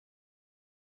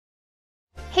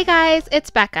Hey guys, it's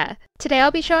Becca. Today I'll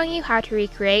be showing you how to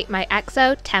recreate my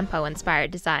EXO tempo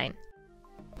inspired design.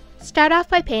 Start off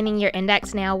by painting your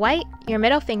index nail white, your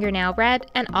middle fingernail red,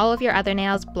 and all of your other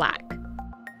nails black.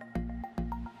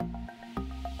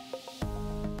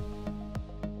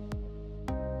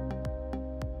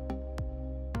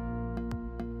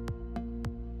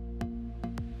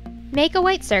 Make a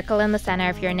white circle in the center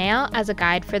of your nail as a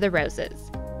guide for the roses.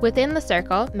 Within the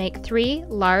circle, make 3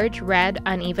 large red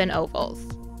uneven ovals.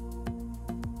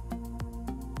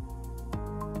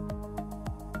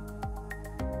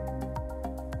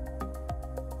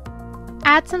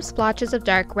 Add some splotches of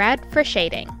dark red for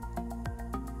shading.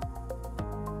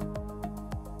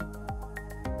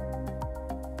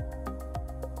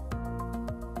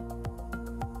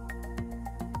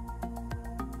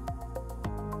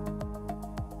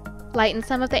 Lighten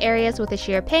some of the areas with a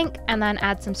sheer pink and then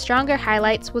add some stronger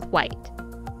highlights with white.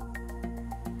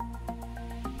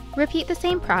 Repeat the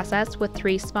same process with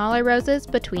 3 smaller roses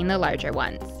between the larger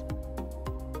ones.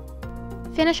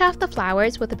 Finish off the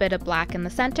flowers with a bit of black in the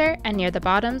center and near the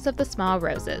bottoms of the small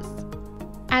roses.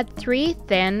 Add 3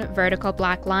 thin vertical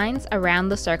black lines around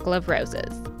the circle of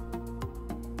roses.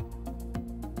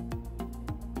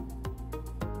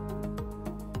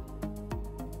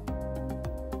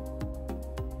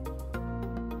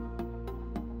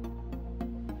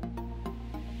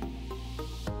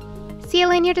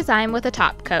 Seal in your design with a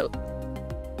top coat.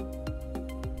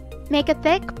 Make a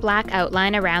thick black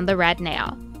outline around the red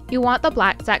nail. You want the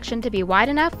black section to be wide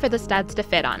enough for the studs to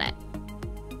fit on it.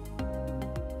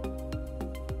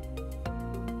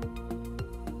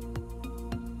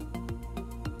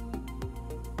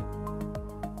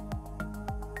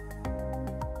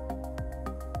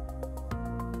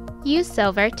 Use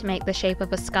silver to make the shape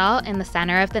of a skull in the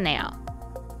center of the nail.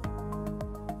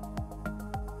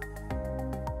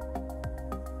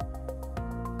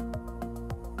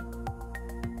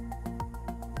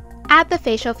 Add the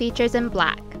facial features in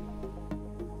black.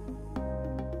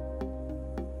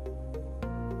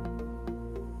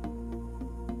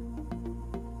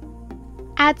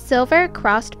 Add silver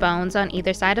crossed bones on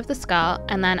either side of the skull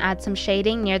and then add some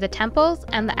shading near the temples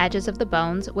and the edges of the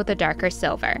bones with a darker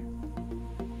silver.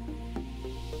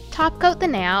 Top coat the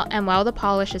nail and while the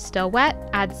polish is still wet,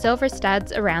 add silver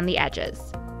studs around the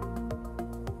edges.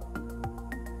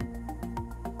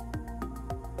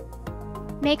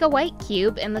 Make a white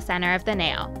cube in the center of the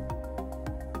nail.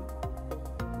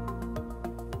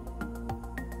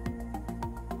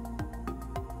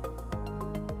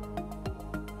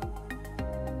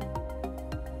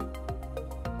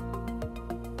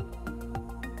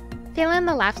 Fill in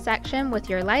the left section with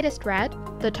your lightest red,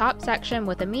 the top section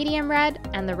with a medium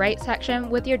red, and the right section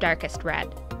with your darkest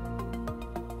red.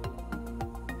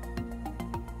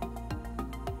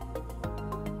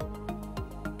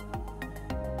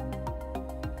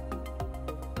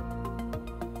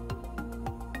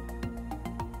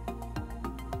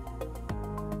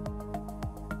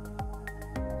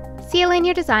 Seal in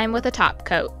your design with a top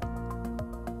coat.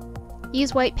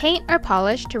 Use white paint or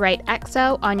polish to write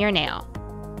EXO on your nail.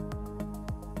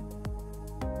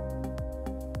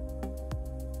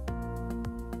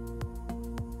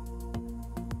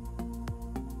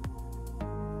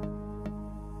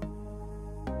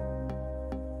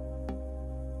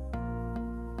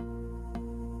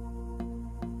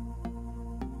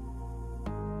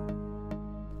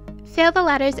 Fill the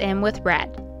letters in with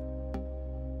red.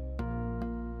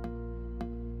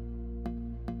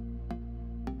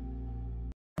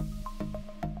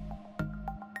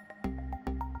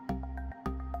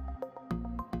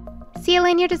 Seal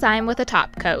in your design with a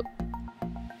top coat.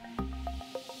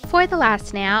 For the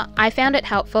last nail, I found it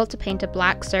helpful to paint a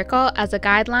black circle as a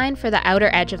guideline for the outer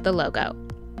edge of the logo.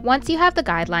 Once you have the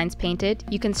guidelines painted,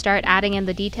 you can start adding in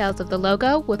the details of the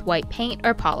logo with white paint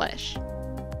or polish.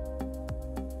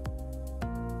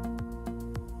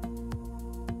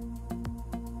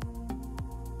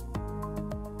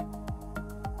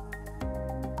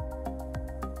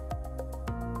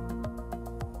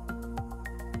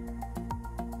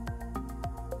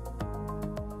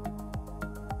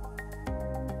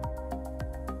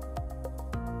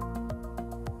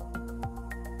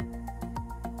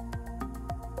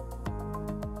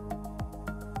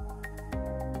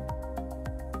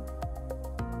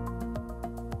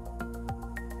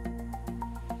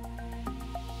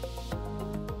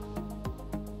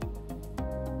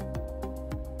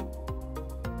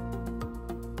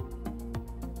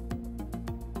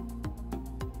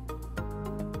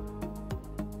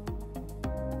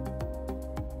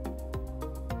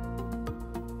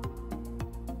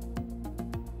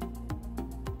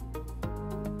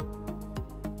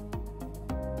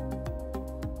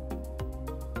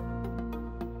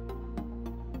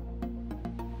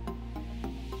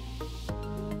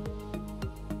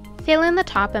 Fill in the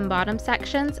top and bottom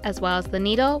sections as well as the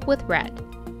needle with red.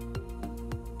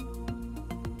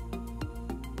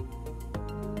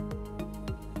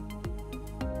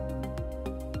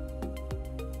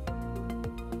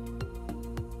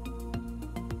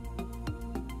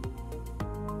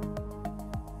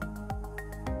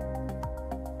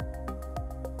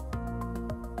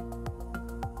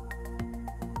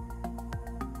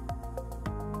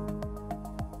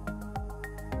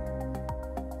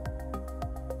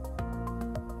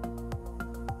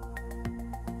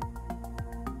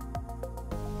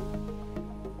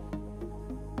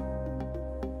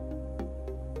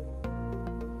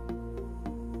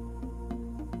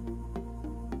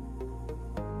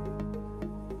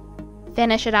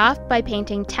 Finish it off by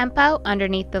painting Tempo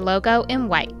underneath the logo in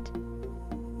white.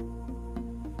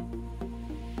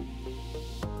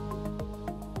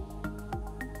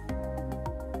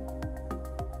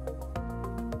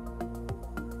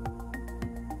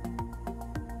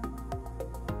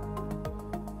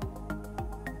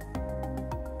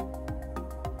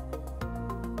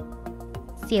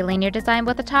 Sealing your design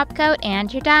with a top coat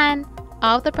and you're done!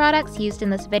 All of the products used in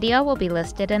this video will be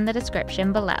listed in the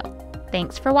description below.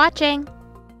 Thanks for watching!